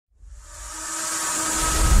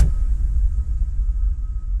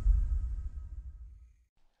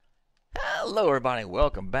Hello, everybody.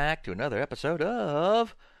 Welcome back to another episode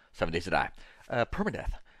of 7 Days to Die.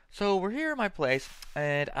 Permadeath. So we're here at my place,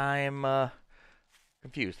 and I'm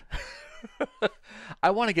confused. I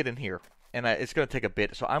want to get in here, and it's going to take a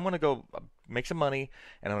bit. So I'm going to go make some money,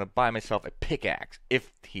 and I'm going to buy myself a pickaxe,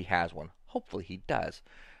 if he has one. Hopefully he does.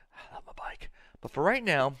 I love my bike. But for right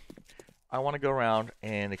now, I want to go around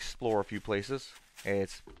and explore a few places.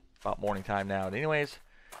 It's about morning time now, anyways.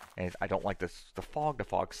 And I don't like this. The fog. The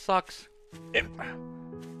fog sucks.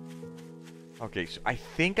 Okay, so I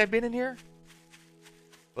think I've been in here.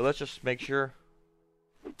 But let's just make sure.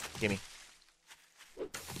 Gimme.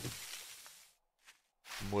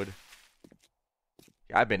 Wood.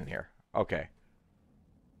 Yeah, I've been in here. Okay.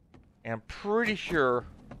 And I'm pretty sure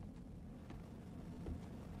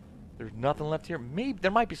there's nothing left here. Maybe there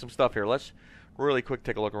might be some stuff here. Let's really quick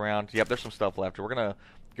take a look around. Yep, there's some stuff left. We're gonna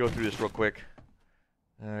go through this real quick.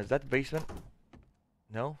 Is that the basement?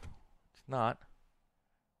 No, it's not.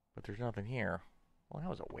 But there's nothing here. Well, that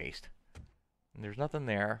was a waste. And there's nothing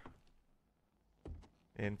there.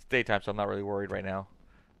 And it's daytime, so I'm not really worried right now.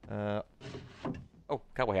 Oh,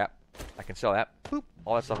 cowboy hat. I can sell that. Boop.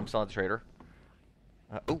 All that stuff I'm selling to the trader.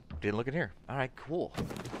 Oh, didn't look in here. Alright, cool.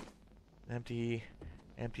 Empty.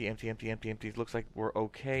 Empty, empty, empty, empty, empty. Looks like we're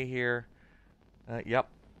okay here. Yep.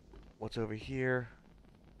 What's over here?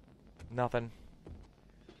 Nothing.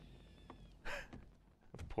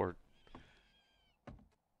 Poor.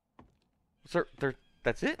 Sir,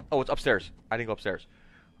 that's it? Oh, it's upstairs. I didn't go upstairs.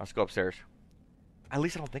 Let's go upstairs. At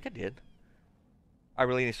least I don't think I did. I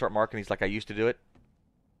really need to start marking these like I used to do it.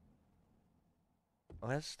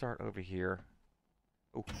 Let's start over here.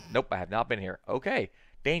 Oh, nope, I have not been here. Okay,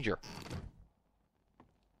 danger.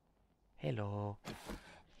 Hello.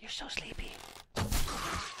 You're so sleepy.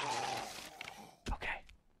 Okay.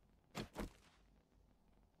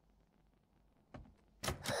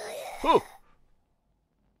 Whew.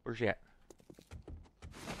 Where's she at?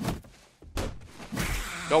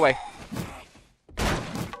 Go away.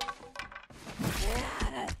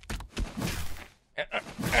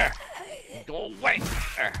 Go away.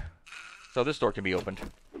 So this door can be opened.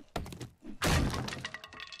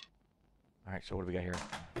 Alright, so what do we got here?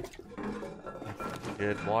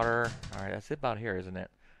 Good water. Alright, that's it about here, isn't it?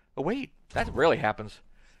 Oh, wait. That rarely happens.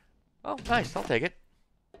 Oh, nice. I'll take it.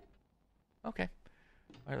 Okay.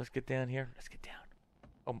 Alright, let's get down here. Let's get down.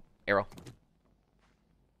 Oh, arrow.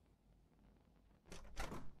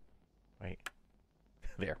 Wait.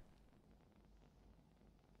 There.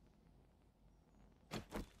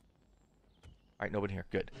 Alright, nobody here.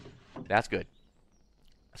 Good. That's good.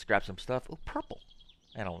 Let's grab some stuff. Oh, purple.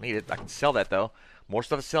 I don't need it. I can sell that, though. More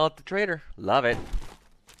stuff to sell at the trader. Love it.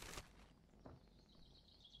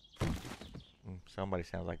 Somebody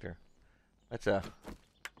sounds like they're... That's there.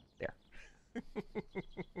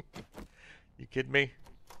 You kidding me?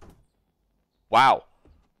 Wow.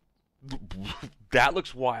 That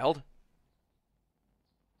looks wild.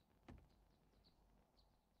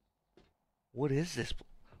 What is this?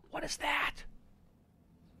 What is that?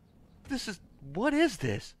 This is... What is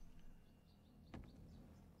this?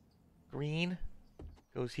 Green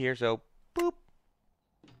goes here, so boop.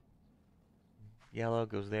 Yellow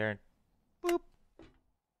goes there, and boop.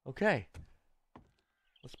 Okay.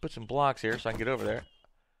 Let's put some blocks here so I can get over there.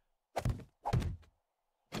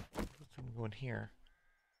 Let's go in here.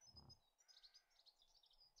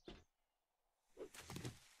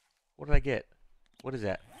 What did I get? What is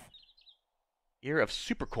that? Ear of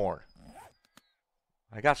super corn.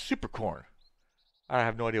 I got super corn. I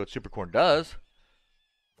have no idea what super corn does.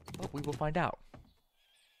 But we will find out.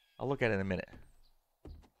 I'll look at it in a minute.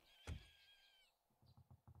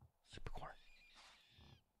 Super corn.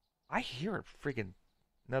 I hear a freaking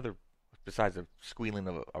another, besides the squealing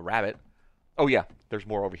of a rabbit. Oh yeah, there's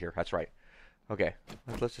more over here. That's right. Okay,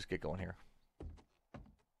 let's just get going here.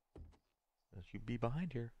 You be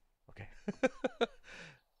behind here. Okay.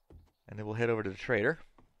 And then we'll head over to the trader.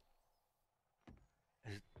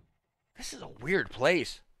 This is a weird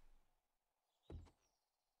place.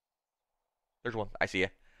 There's one. I see ya.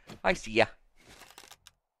 I see ya.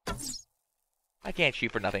 I can't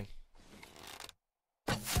shoot for nothing.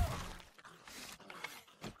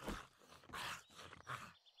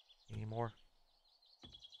 Any more?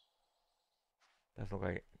 Doesn't look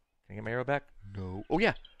like it. Can I get my arrow back? No. Oh,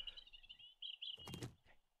 yeah.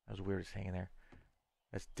 That was weird. It's hanging there.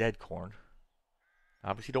 That's dead corn.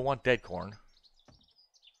 Obviously, don't want dead corn.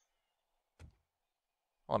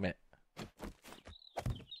 Hold on a minute.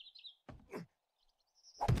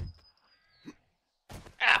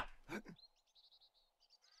 Ah!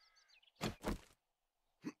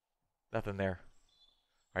 Nothing there.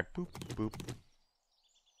 Alright, boop, boop.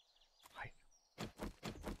 Alright,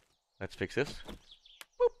 Let's fix this.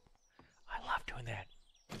 Boop. I love doing that.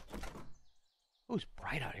 Ooh, it's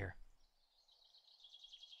bright out here.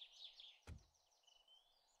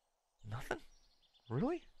 Nothing?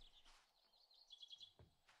 Really?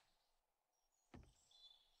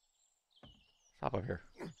 Hop up here.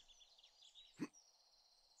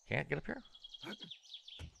 Can't get up here?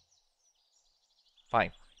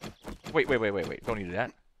 Fine. Wait. Don't need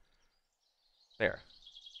that. There.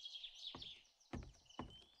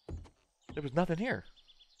 There was nothing here.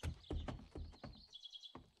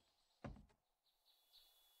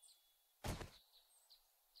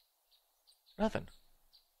 Nothing.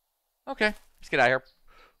 Okay. Let's get out of here.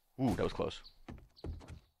 Ooh, that was close.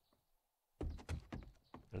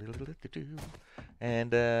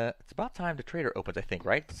 And it's about time the trader opens, I think,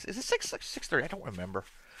 right? Is it 6:30? I don't remember.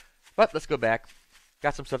 But let's go back.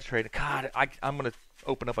 Got some stuff to trade. God, I'm going to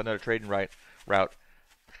open up another trading route.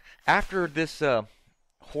 After this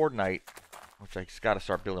horde night, which I just got to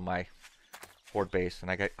start building my horde base,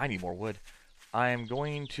 and I need more wood. I'm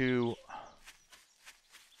going to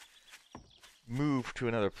move to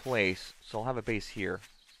another place, so I'll have a base here.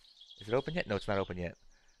 Is it open yet? No, it's not open yet.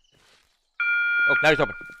 Oh, now he's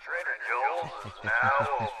open. Trader Joel's is now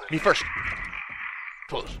open. Me first.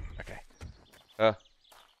 Close. Okay.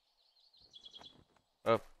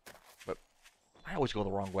 But I always go the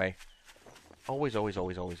wrong way. Always.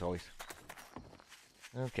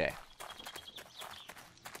 Okay.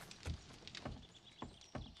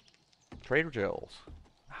 Trader Joel's.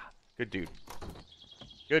 Good dude.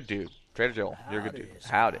 Trader Joel, you're a good dude.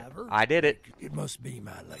 Howdy. I did it. It must be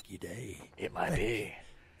my lucky day. It might be.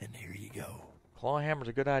 And here you go. Claw hammer's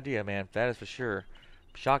a good idea, man. That is for sure.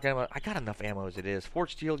 Shotgun ammo. I got enough ammo as it is.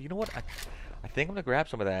 Forged steel. You know what? I think I'm gonna grab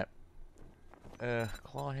some of that.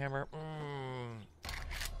 Claw hammer.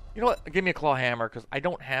 You know what? Give me a claw hammer because I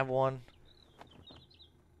don't have one.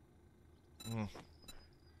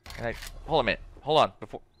 And hold on a minute. Hold on.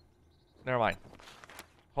 Never mind.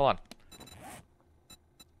 Hold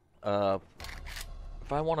on.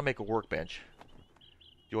 If I want to make a workbench,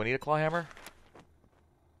 do I need a claw hammer?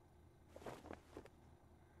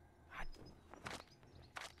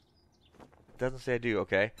 It doesn't say I do.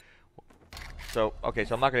 Okay. So I'm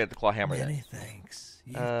not gonna get the claw hammer then. Many thanks.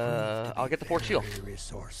 I'll get the forged steel.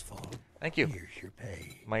 Resourceful. Thank you. Here's your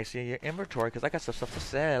pay. Might see your inventory because I got some stuff to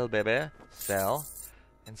sell, baby. Sell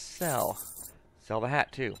and sell. Sell the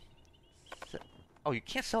hat too. Oh, you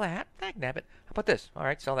can't sell a hat? Dang it. How about this? All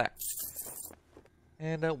right, sell that.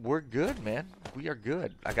 And we're good, man. We are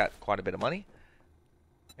good. I got quite a bit of money.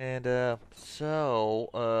 And oh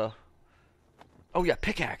yeah,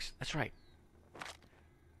 pickaxe. That's right.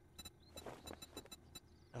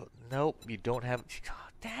 Oh, nope, you don't have. Oh,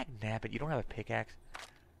 dagnabbit, you don't have a pickaxe.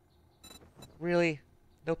 Really?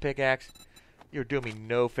 No pickaxe? You're doing me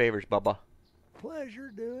no favors, Bubba.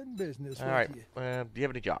 Pleasure doing business All right. with you. Do you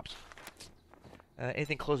have any jobs?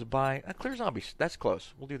 Anything close by? Clear zombies. That's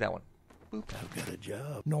close. We'll do that one. Boop. I've got a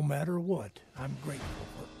job. No matter what, I'm grateful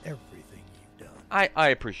for everything you've done. I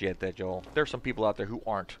appreciate that, Joel. There's some people out there who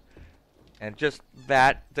aren't. And just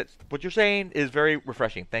that's what you're saying is very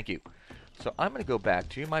refreshing. Thank you. So I'm going to go back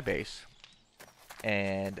to my base.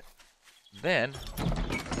 And then...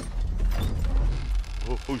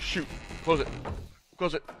 Oh, shoot. Close it.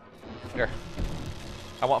 Close it. Here.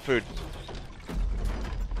 I want food.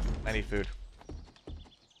 I need food.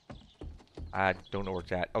 I don't know where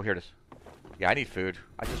it's at. Oh, here it is. Yeah, I need food.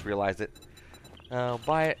 I just realized it.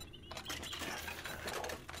 Buy it.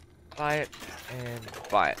 Buy it. And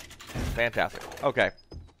buy it. Fantastic. Okay.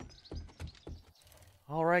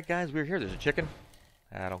 Alright, guys. We're here. There's a chicken.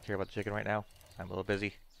 I don't care about the chicken right now. I'm a little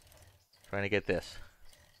busy trying to get this.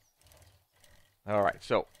 Alright,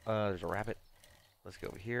 so there's a rabbit. Let's go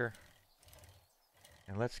over here.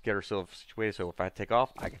 And let's get ourselves situated so if I take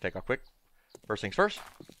off, I can take off quick. First things first.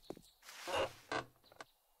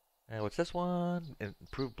 And what's this one?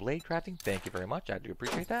 Improved blade crafting. Thank you very much. I do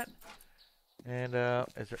appreciate that. And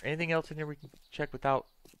is there anything else in here we can check without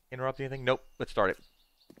interrupting anything? Nope. Let's start it.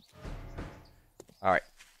 Alright.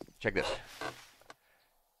 Check this.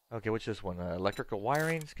 Okay, what's this one? Electrical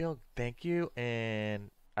wiring skill. Thank you. And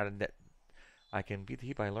out of net, I can beat the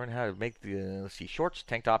heat by learning how to make the, let's see, shorts,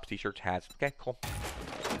 tank tops, t-shirts, hats. Okay, cool.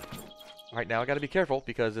 Alright, now I gotta be careful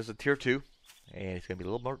because this is a tier 2. And it's gonna be a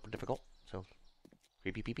little more difficult. So,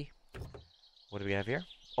 creepy peepee. What do we have here?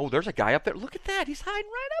 Oh, there's a guy up there. Look at that. He's hiding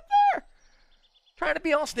right up there. Trying to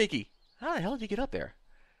be all sneaky. How the hell did he get up there?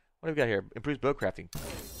 What do we got here? Improves bow crafting.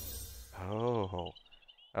 Oh.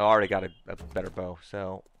 I already got a better bow.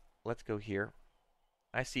 So, let's go here.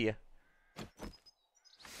 I see ya.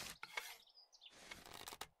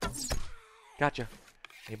 Gotcha.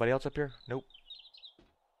 Anybody else up here? Nope.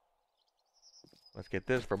 Let's get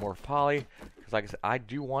this for more poly. Because like I said, I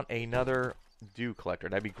do want another dew collector.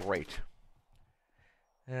 That'd be great.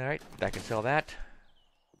 Alright, I can sell that.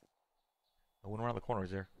 I went around the corner,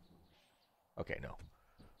 is there? Okay, no.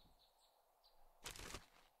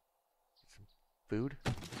 Some food.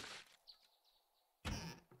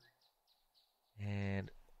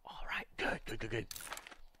 And, alright, good. A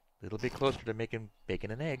little bit closer to making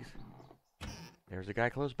bacon and eggs. There's a guy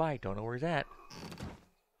close by. Don't know where he's at.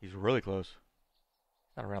 He's really close.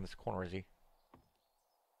 Not around this corner, is he?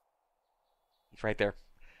 He's right there.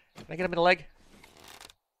 Can I get him in the leg?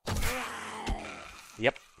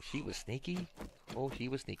 Yep, she was sneaky. Oh, she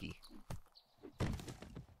was sneaky.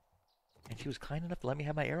 And she was kind enough to let me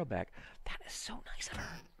have my arrow back. That is so nice of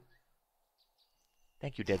her.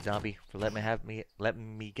 Thank you, dead zombie, for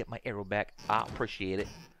letting me get my arrow back. I appreciate it.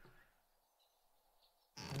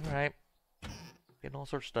 Alright. Getting all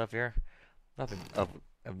sorts of stuff here. Nothing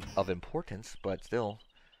of importance, but still.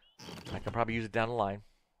 I can probably use it down the line.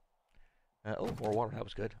 Oh, more water. That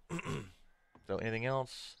was good. So, anything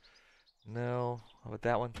else? No. How about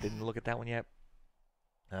that one? Didn't look at that one yet.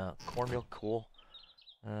 Cornmeal. Cool.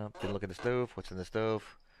 Didn't look at the stove. What's in the stove?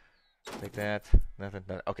 Take that. Nothing.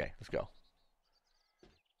 Okay, let's go.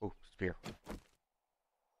 Oh, spear.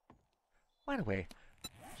 By the way,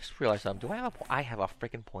 just realized something. Do I have I have a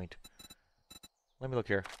freaking point. Let me look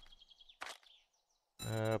here.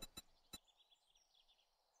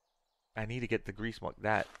 I need to get the grease mug.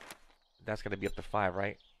 That's gonna be up to 5,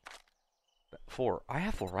 right? 4. I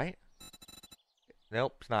have 4, right?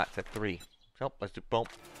 Nope, it's not. It's at 3. Nope, let's do boom.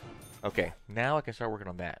 Okay, now I can start working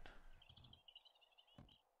on that.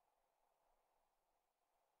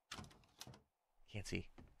 Can't see.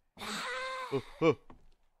 Oh.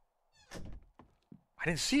 I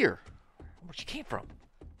didn't see her. Where she came from.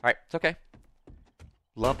 Alright, it's okay.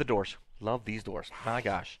 Love the doors. Love these doors. My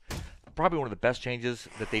gosh. Probably one of the best changes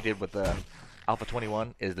that they did with the Alpha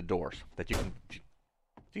 21 is the doors. That you can...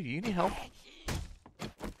 Dude, you need help?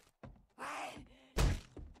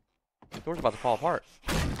 The door's about to fall apart.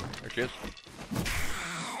 There she is.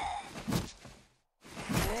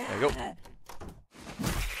 There we go.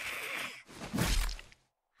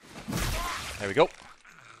 There we go.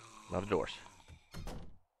 Love the doors.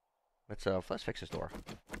 Let's fix this door.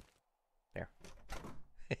 There.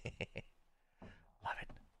 Love it.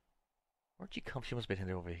 Where'd she come? She must have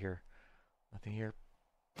been over here. Nothing here.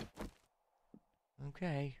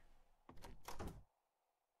 Okay.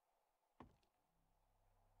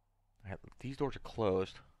 Alright, these doors are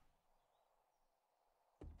closed.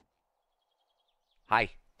 Hi.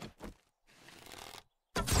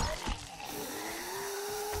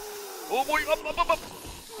 Oh boy, up.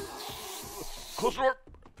 Close the door.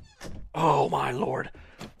 Oh my lord.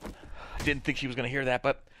 I didn't think she was going to hear that,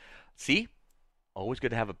 but see? Always good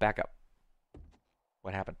to have a backup.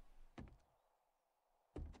 What happened?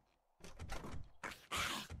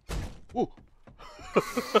 Ooh.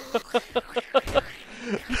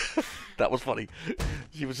 That was funny.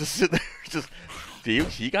 She was just sitting there.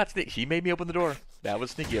 She made me open the door. That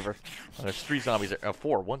was sneaky of her. Oh, there's 3 zombies there.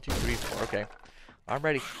 4. 1, 2, 3, 4. Okay. I'm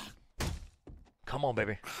ready. Come on,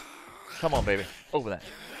 baby. Come on, baby. Over that.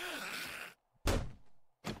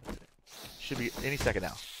 Should be any second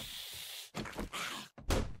now.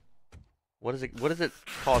 What is it? What does it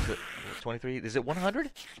cost? 23? Is it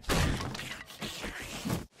 100?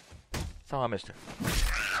 That's how I missed her.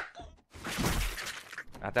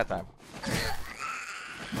 Not that time.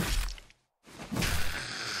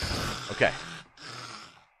 Okay.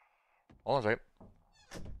 Hold on a second.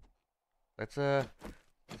 Let's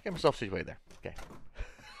get myself situated there. Okay.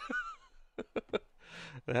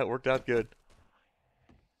 That worked out good.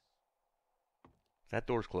 That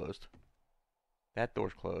door's closed. That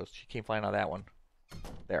door's closed. She came flying out of that one.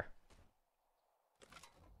 There.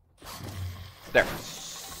 There.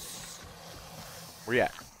 Where you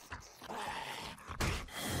at?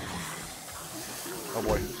 Oh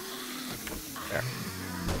boy. There.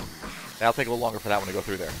 That'll take a little longer for that one to go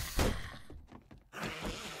through there.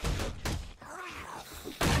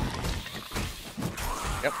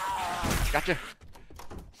 Yep. Gotcha.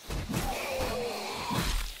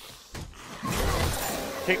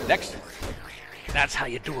 Okay, next. That's how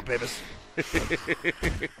you do it, babies.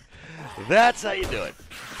 That's how you do it.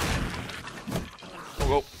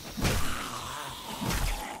 Oh,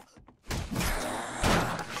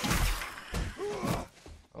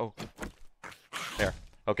 oh. There.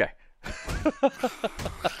 Okay.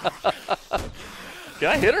 Can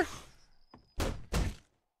I hit her?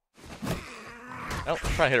 No, I'm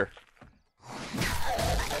trying to hit her.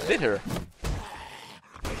 I did hit her.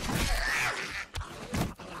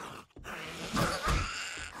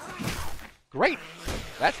 Great.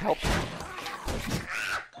 That helps.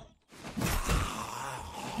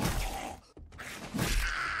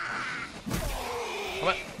 Come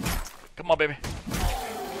on. Come on, baby.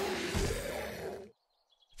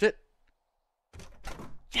 That's it.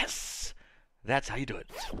 Yes! That's how you do it.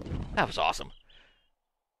 That was awesome.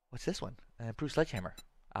 What's this one? An improved sledgehammer.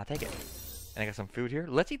 I'll take it. And I got some food here.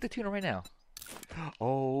 Let's eat the tuna right now.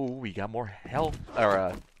 Oh, we got more health,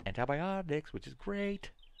 or antibiotics, which is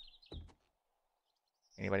great.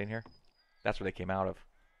 Anybody in here? That's where they came out of.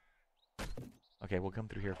 Okay, we'll come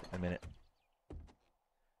through here for a minute.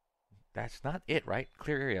 That's not it, right?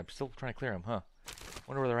 Clear area. I'm still trying to clear them, huh?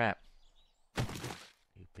 Wonder where they're at.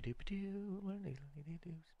 Being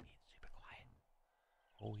super quiet.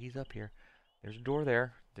 Oh, he's up here. There's a door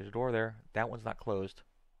there. There's a door there. That one's not closed.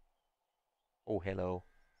 Oh, hello.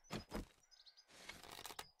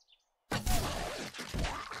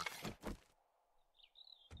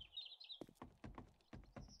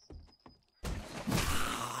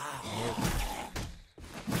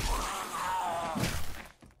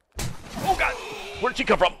 Oh, God! Where'd she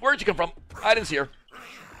come from? Where'd she come from? I didn't see her.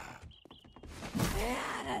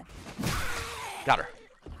 Got her.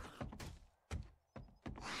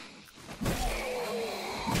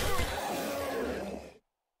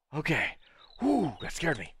 Okay. Whew, that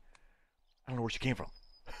scared me. I don't know where she came from.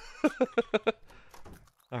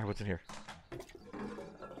 Alright, what's in here?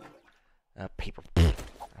 Paper. I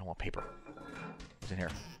don't want paper. What's in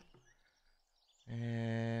here?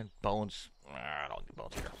 And bones. I don't need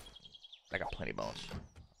bones here. I got plenty of bones.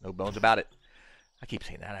 No bones about it. I keep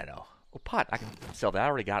saying that, I know. Oh, pot. I can sell that. I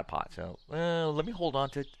already got a pot, so let me hold on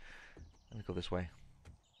to it. Let me go this way.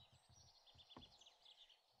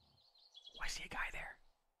 Oh, I see a guy there.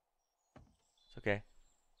 It's okay.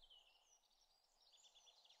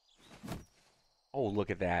 Oh, look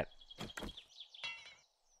at that.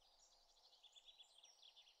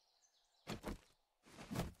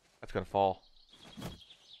 That's gonna fall.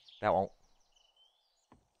 That won't.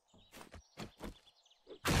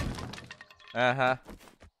 Uh-huh.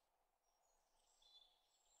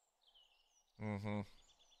 Mm-hmm.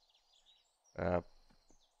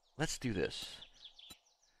 Let's do this.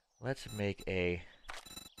 Let's make a...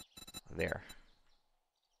 There.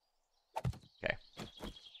 Okay.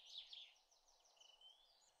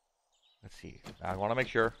 Let's see. I want to make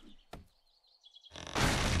sure.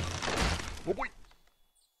 Oh boy!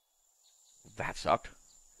 That sucked.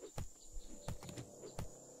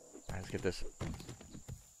 Alright, let's get this.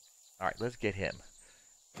 Alright, let's get him.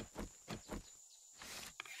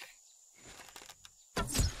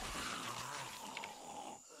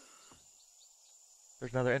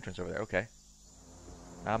 There's another entrance over there. Okay.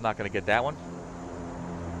 I'm not going to get that one.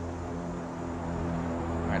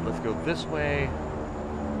 Alright, let's go this way.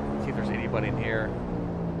 See if there's anybody in here.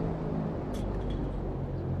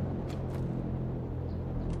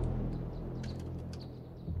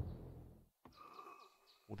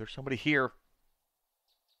 Oh, there's somebody here.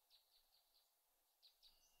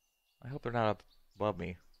 I hope they're not up above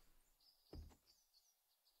me.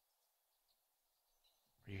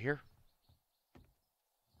 Are you here?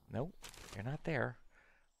 Nope, you're not there.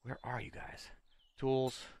 Where are you guys?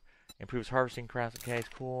 Tools. Improves harvesting crafts. Okay, it's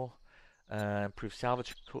cool. Improves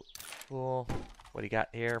salvage. Cool. What do you got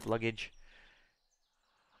here? Luggage.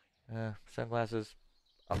 Sunglasses.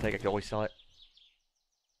 I'll take it. I can always sell it.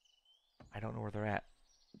 I don't know where they're at.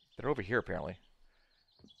 They're over here, apparently.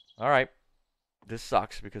 Alright. This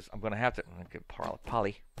sucks because I'm going to have to... Get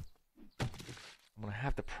Polly. I'm going to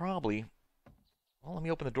have to probably... Well, let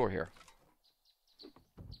me open the door here.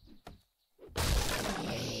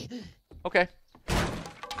 Okay.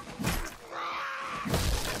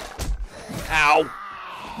 Ow!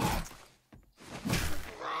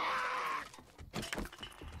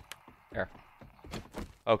 There.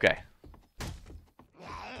 Okay.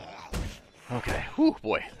 Okay. Whew,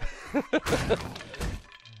 boy.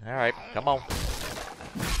 Alright, come on.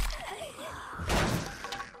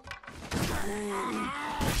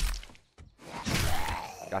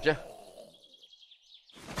 Gotcha.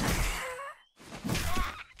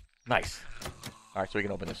 Nice. Alright, so we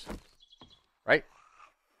can open this. Right?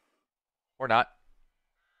 Or not.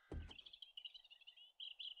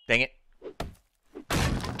 Dang it.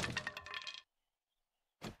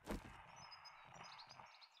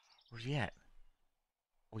 Where's he at?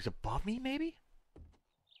 Oh, he's above me, maybe?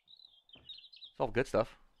 It's all good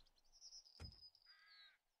stuff.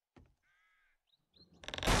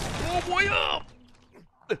 Oh, boy! Oh!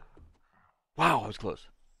 Wow, I was close.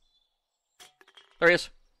 There he is.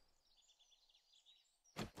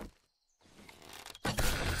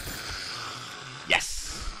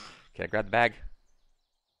 Yes! Okay, I grab the bag.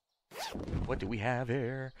 What do we have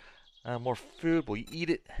here? More food. We'll eat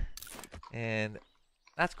it. And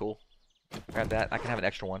that's cool. Grab that. I can have an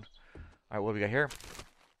extra one. Alright, what do we got here?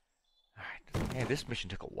 Alright. Man, this mission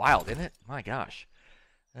took a while, didn't it? My gosh.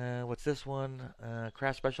 What's this one?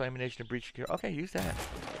 Craft special ammunition and breach secure. Okay, use that.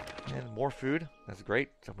 And more food. That's great.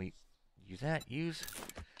 So we use that. Use.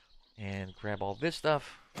 And grab all this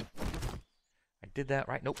stuff. I did that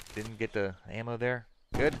right. Nope. Didn't get the ammo there.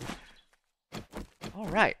 Good.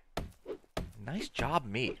 Alright. Nice job,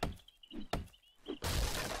 me.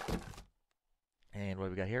 And what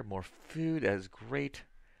do we got here? More food. That is great.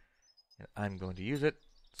 And I'm going to use it.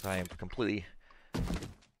 So I am completely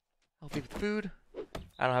healthy with food.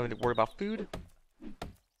 I don't have to worry about food.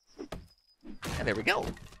 And there we go.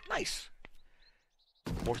 Nice.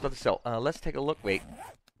 More stuff to sell. Let's take a look. Wait.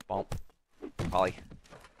 Bump. Polly.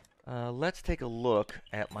 Let's take a look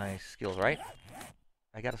at my skills, right?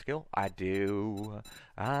 I got a skill? I do.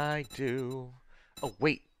 I do. Oh,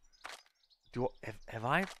 wait. Have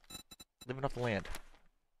I living off the land?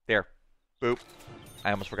 There. Boop.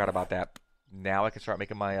 I almost forgot about that. Now I can start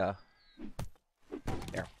making my,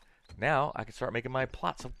 there. Now I can start making my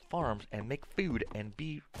plots of farms and make food and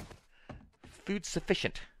be food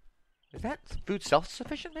sufficient. Is that food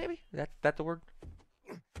self-sufficient, maybe? Is that the word?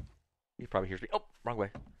 He probably hears me. Oh, wrong way.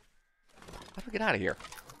 How do I get out of here?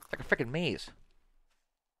 It's like a freaking maze.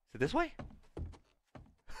 Is it this way?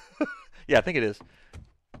 Yeah, I think it is.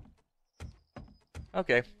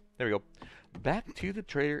 Okay, there we go. Back to the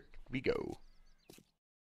trader we go.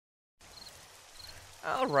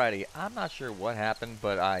 Alrighty, I'm not sure what happened,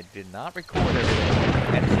 but I did not record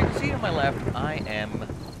everything. And as you can see on my left, I am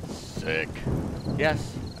sick.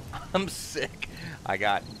 Yes, I'm sick. I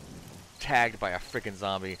got tagged by a freaking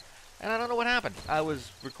zombie. And I don't know what happened. I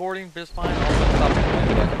was recording just fine, all that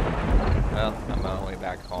stuff. Well, I'm on my way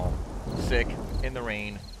back home. Sick, in the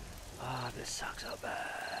rain. Ah, this sucks so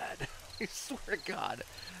bad. I swear to God.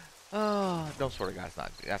 Oh, don't swear to God.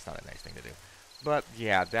 That's not a nice thing to do. But,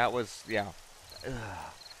 yeah, that was, yeah.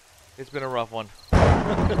 It's been a rough one.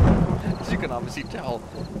 As you can obviously tell,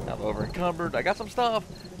 I'm over encumbered. I got some stuff,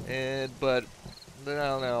 but I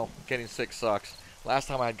don't know. Getting sick sucks. Last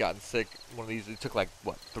time I had gotten sick, one of these, it took like,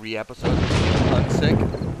 what, 3 episodes?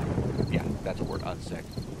 Unsick? Yeah, that's a word, unsick.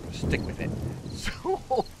 Stick with it.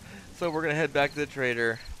 So we're going to head back to the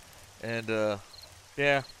trader and,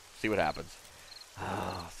 yeah, see what happens.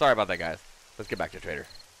 Sorry about that, guys. Let's get back to the trader.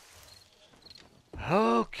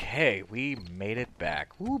 Okay, we made it back.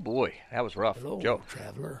 Ooh, boy, that was rough. Hello, Joe,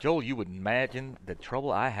 traveler. Joel, you would imagine the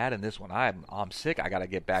trouble I had in this one. I'm sick. I gotta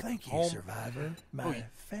get back Thank home. you, survivor. My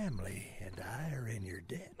family and I are in your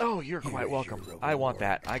debt. Oh, you're quite Here's welcome. your I want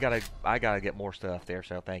reward. that. I gotta get more stuff there.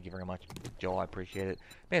 So thank you very much, Joel. I appreciate it.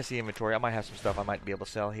 Man, I see inventory. I might have some stuff I might be able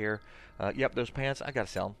to sell here. Yep, those pants. I gotta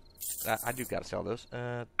sell them. I do gotta sell those.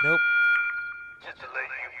 Nope. Just to let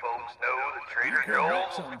you folks know, the Trader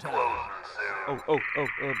Joel's will be closing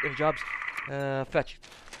soon. Any jobs? Fetch.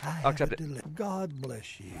 I I'll accept have a it. God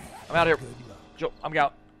bless you. I'm out here. Good luck. Joel, I'm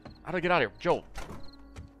out. How do I get out of here? Joel.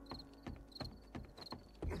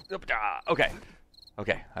 Okay.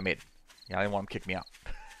 Okay, I made it. Yeah, I didn't want him to kick me out.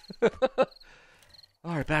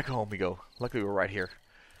 Alright, back home we go. Luckily we're right here.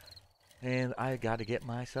 And I gotta get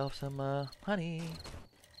myself some, honey.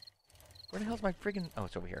 Where the hell's my friggin... Oh,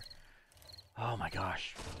 it's over here. Oh my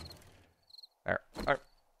gosh. Alright.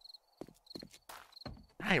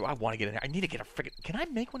 I want to get in there. I need to get a friggin... Can I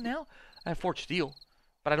make one now? I have forged steel.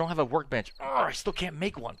 But I don't have a workbench. Oh, I still can't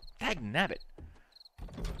make one. Dag nabbit.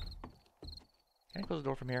 Can I close the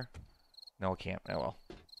door from here? No, I can't. Oh well.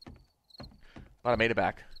 But I made it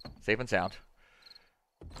back. Safe and sound.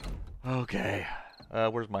 Okay.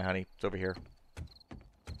 Where's my honey? It's over here.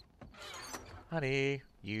 Honey.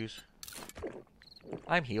 Use.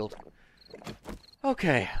 I'm healed.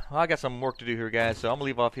 Okay. Well, I got some work to do here, guys, so I'm going to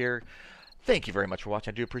leave off here. Thank you very much for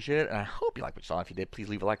watching. I do appreciate it, and I hope you liked what you saw. If you did, please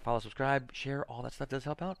leave a like, follow, subscribe, share. All that stuff does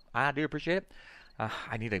help out. I do appreciate it.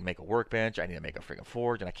 I need to make a workbench. I need to make a freaking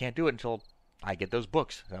forge, and I can't do it until I get those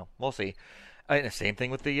books. So, we'll see. And the same thing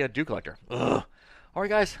with the Dew Collector. Ugh. Alright,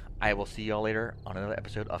 guys. I will see y'all later on another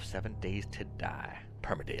episode of 7 Days to Die.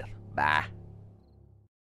 Permadeath. Bye.